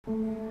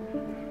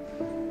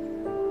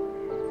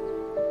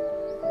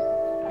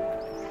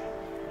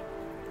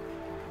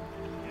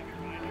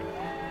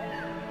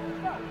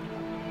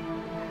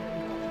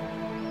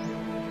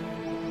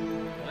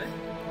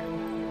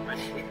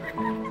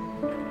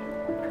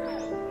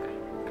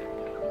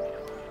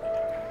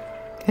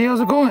Hey,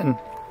 how's it going?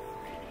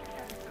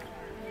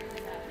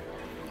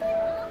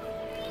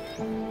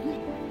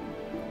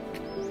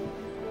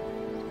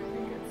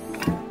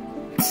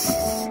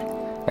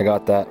 I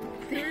got that.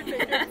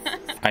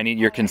 I need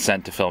your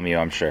consent to film you,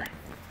 I'm sure.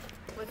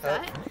 What's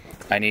that?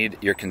 I need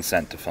your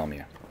consent to film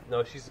you.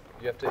 No,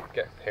 you have to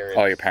get parents.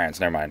 Oh, your parents,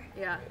 never mind.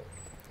 Yeah.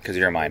 Because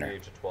you're a minor.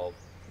 Age of 12.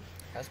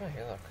 How's my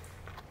hair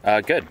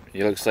look? Good.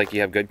 It looks like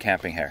you have good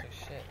camping hair. Oh,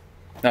 shit.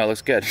 No, it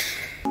looks good.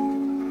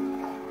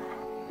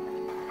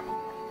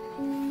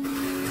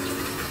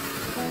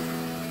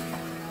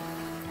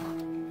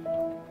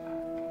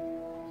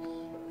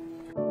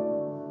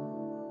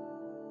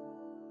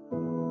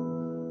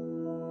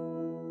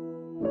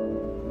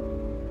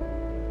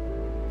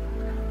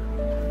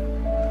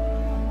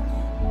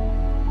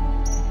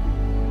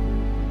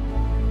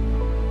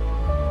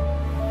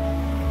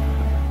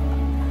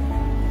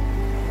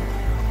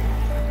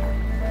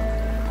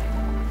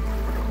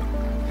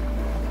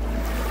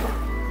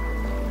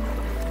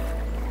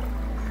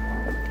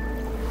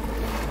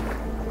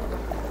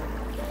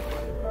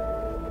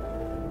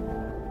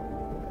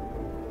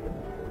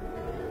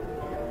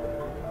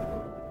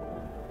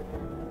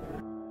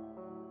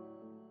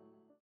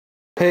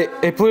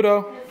 Hey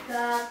Pluto.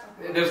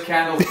 There's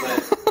candles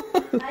lit.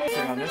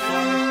 Sitting on this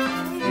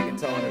one, you can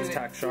tell when it's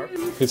tack sharp.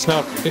 It's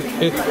not.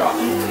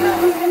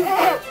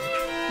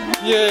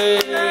 Yay!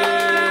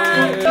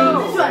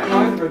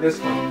 For this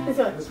one.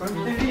 This one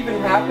didn't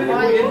even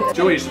happen.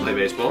 Joey used to play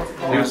baseball.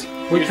 He was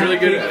really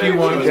good at it. You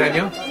won,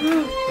 Daniel.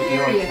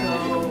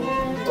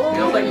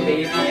 Feels like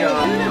maybe.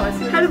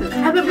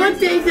 Happy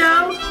birthday,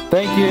 Joe!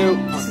 Thank you.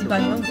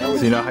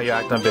 So you know how you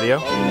act on video?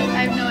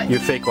 I have no idea. You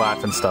fake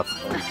laugh and stuff.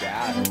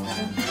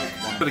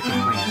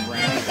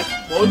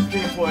 Most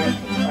people.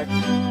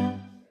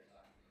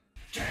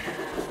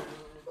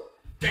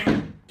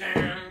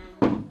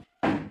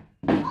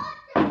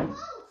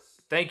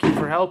 Thank you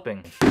for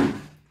helping.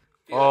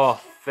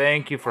 Oh,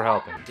 thank you for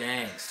helping.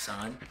 Dang,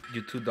 son.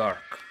 You're too dark.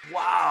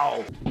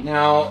 Wow.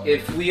 Now,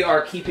 if we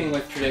are keeping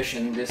with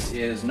tradition, this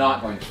is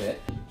not going to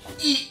fit.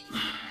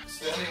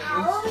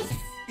 House?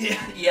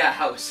 Yeah,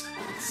 house.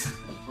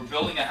 We're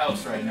building a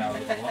house right now.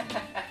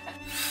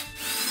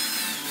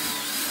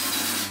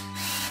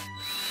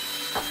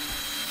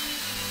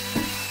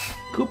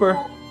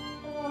 Cooper.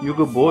 You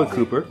good boy,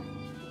 Cooper.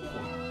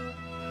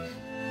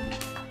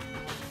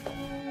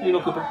 Here you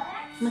go, Cooper.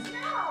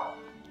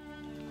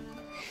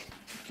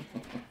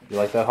 You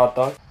like that hot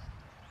dog?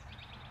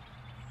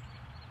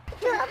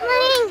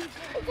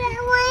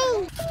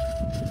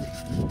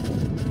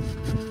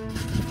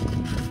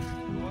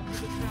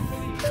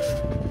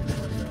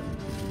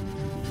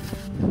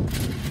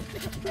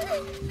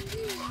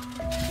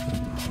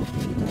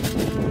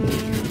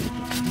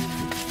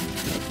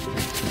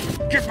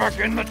 Get back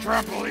in the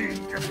trampoline!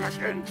 Get back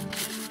in!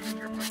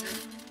 Get back in!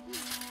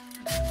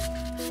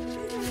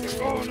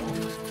 Oh no!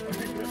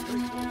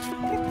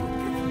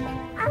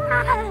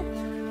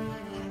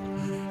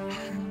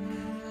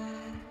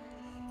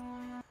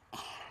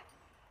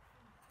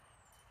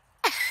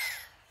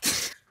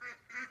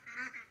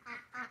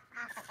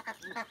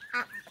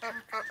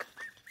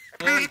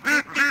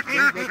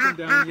 Don't let them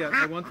down yet.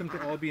 I want them to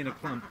all be in a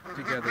clump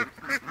together.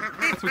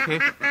 That's okay.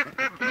 Can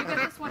you get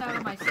this one out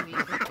of my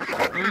sleeve?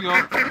 There you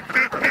go.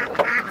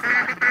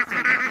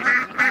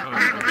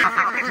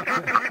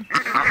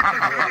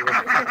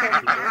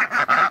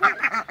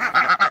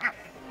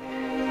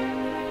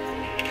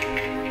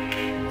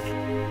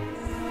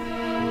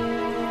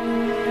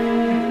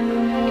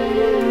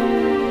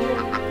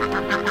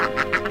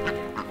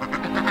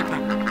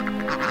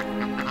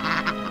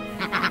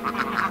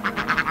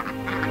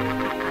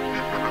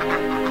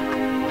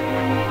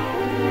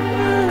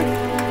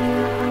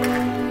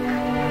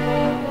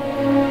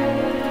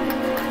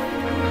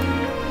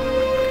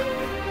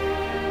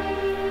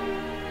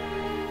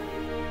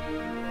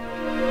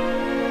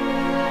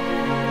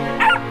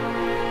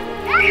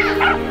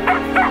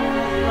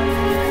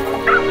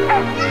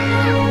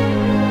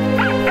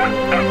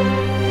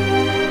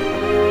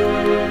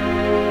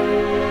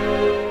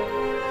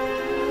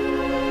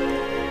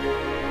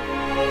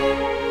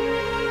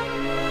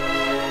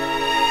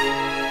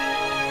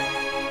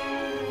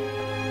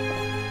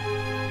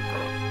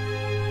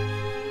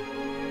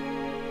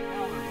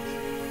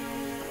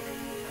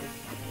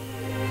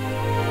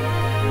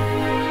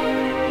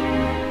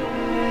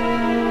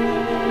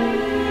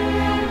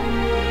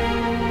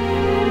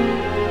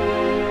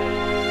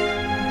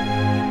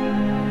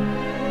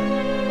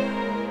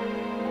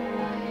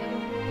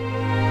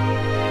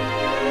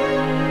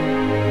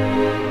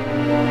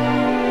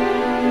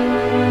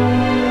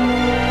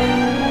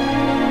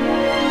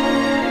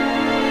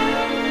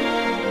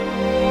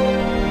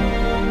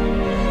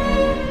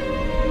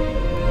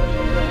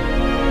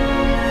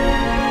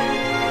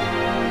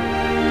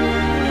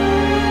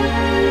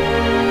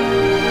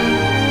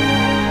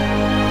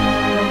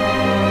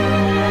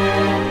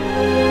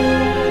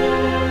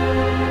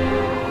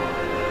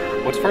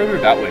 Further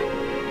that way,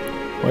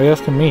 Why are you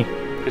asking me?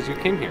 because you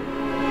came here.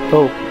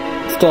 Oh,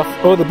 stuff.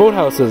 Oh, the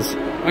boathouses.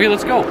 Okay,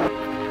 let's go.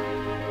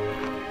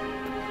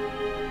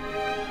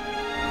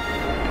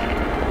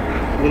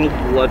 Little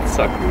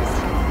bloodsuckers.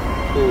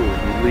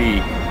 Holy.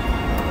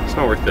 It's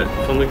not worth it.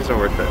 Filming is not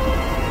worth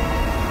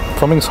it.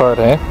 Filming's hard,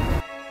 eh?